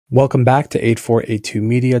Welcome back to 8482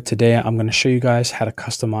 Media. Today I'm going to show you guys how to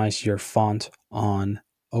customize your font on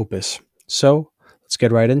Opus. So let's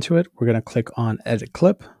get right into it. We're going to click on Edit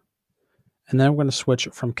Clip, and then we're going to switch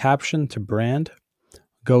from Caption to Brand.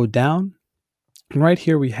 Go down, and right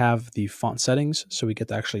here we have the font settings. So we get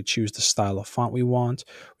to actually choose the style of font we want.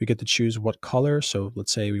 We get to choose what color. So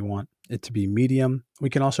let's say we want it to be medium. We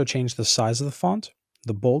can also change the size of the font,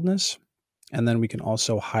 the boldness, and then we can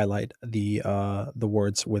also highlight the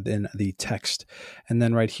words within the text. And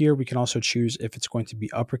then right here, we can also choose if it's going to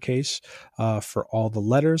be uppercase for all the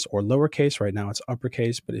letters or lowercase. Right now it's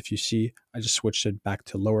uppercase, but if you see, I just switched it back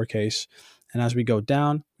to lowercase. And as we go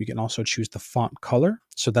down, we can also choose the font color.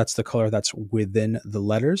 So that's the color that's within the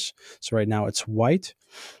letters. So right now it's white.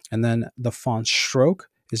 And then the font stroke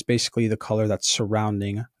is basically the color that's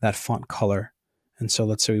surrounding that font color. And so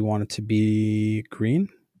let's say we want it to be green,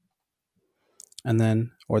 and then,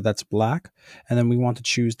 or that's black. And then we want to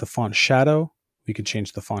choose the font shadow. We can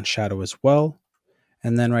change the font shadow as well.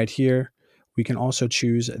 And then right here, we can also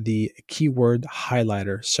choose the keyword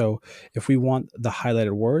highlighter. So if we want the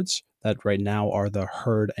highlighted words that right now are the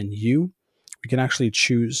heard and you, we can actually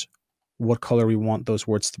choose what color we want those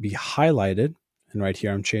words to be highlighted. And right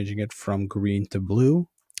here, I'm changing it from green to blue.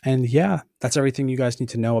 And yeah, that's everything you guys need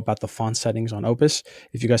to know about the font settings on Opus.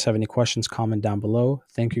 If you guys have any questions, comment down below.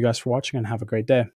 Thank you guys for watching and have a great day.